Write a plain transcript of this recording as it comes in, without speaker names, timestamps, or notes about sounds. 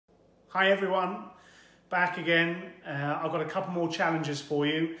Hi everyone, back again. I've got a couple more challenges for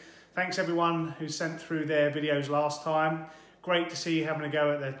you. Thanks everyone who sent through their videos last time. Great to see you having a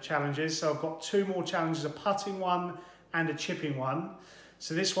go at the challenges. So I've got two more challenges, a putting one and a chipping one.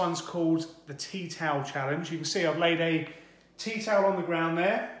 So this one's called the tea towel challenge. You can see I've laid a tea towel on the ground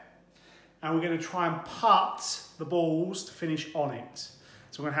there, and we're going to try and putt the balls to finish on it.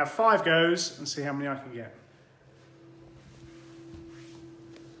 So we're going to have 5 goes and see how many I can get.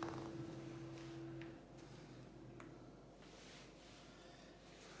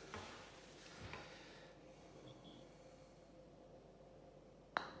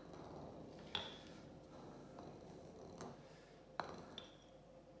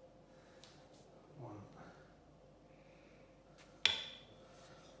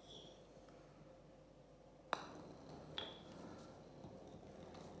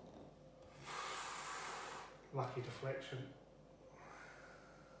 Lucky deflection.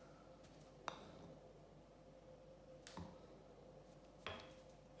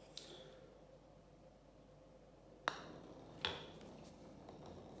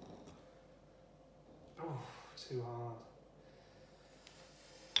 Oh, too hard.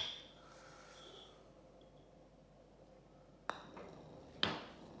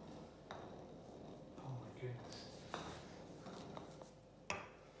 Oh my goodness.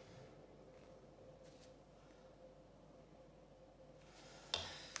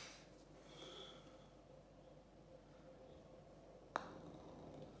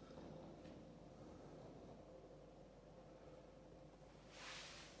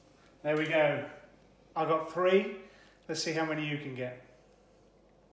 There we go. I got 3. Let's see how many you can get.